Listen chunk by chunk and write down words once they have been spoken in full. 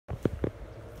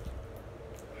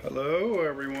Hello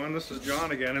everyone, this is John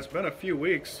again. It's been a few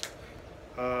weeks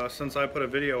since I put a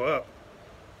video up.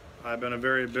 I've been a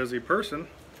very busy person,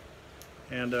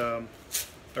 and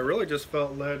I really just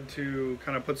felt led to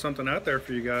kind of put something out there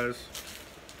for you guys.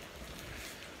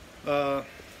 Have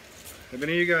any of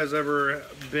you guys ever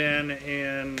been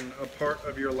in a part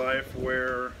of your life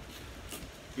where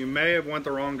you may have went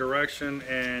the wrong direction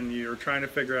and you're trying to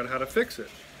figure out how to fix it?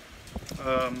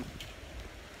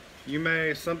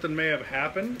 Something may have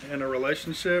happened in a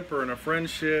relationship or in a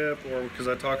friendship, or because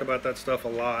I talk about that stuff a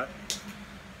lot,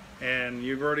 and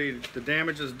the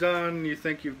damage is done, you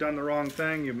think you've done the wrong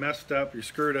thing, you messed up, you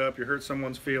screwed up, you hurt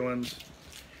someone's feelings,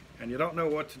 and you don't know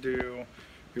what to do,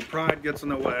 your pride gets in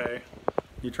the way,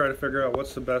 you try to figure out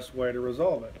what's the best way to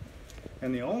resolve it.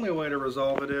 And the only way to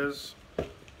resolve it is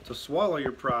to swallow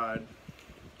your pride,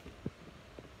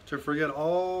 to forget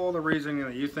all the reasoning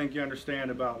that you think you understand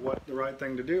about what the right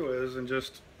thing to do is, and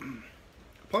just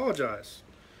apologize.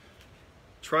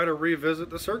 Try to revisit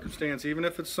the circumstance, even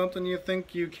if it's something you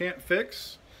think you can't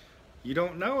fix. You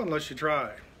don't know unless you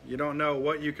try. You don't know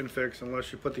what you can fix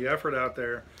unless you put the effort out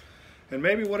there. And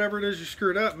maybe whatever it is you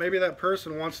screwed up, maybe that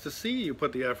person wants to see you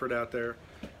put the effort out there,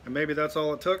 and maybe that's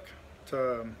all it took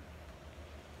to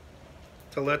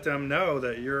let them know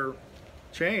that you're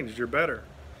changed, you're better.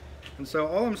 And so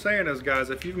all I'm saying is,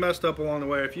 guys, if you've messed up along the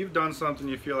way, if you've done something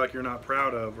you feel like you're not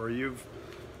proud of, or you've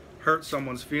hurt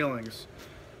someone's feelings,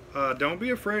 don't be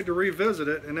afraid to revisit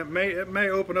it. And it may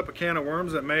open up a can of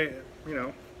worms. It may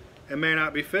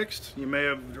not be fixed. You may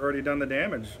have already done the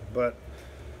damage, but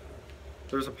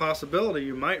there's a possibility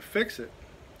you might fix it.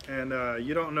 And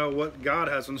you don't know what God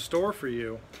has in store for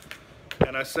you.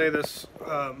 And I say this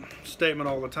statement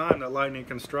all the time, that lightning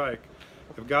can strike.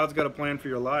 If God's got a plan for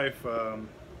your life,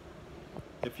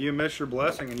 if you miss your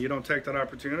blessing and you don't take that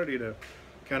opportunity to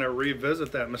kind of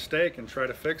revisit that mistake and try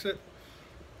to fix it,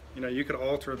 you could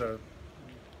alter the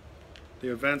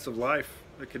events of life.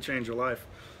 It could change your life.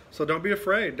 So don't be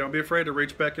afraid. Don't be afraid to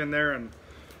reach back in there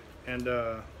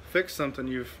and fix something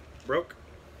you've broke.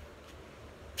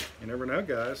 You never know,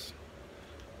 guys.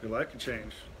 Your life could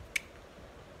change.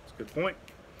 That's a good point.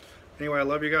 Anyway, I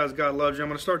love you guys. God loves you. I'm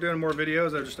going to start doing more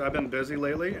videos. I've been busy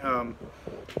lately,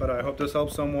 but I hope this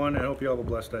helps someone, and I hope you have a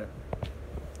blessed day.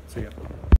 See ya.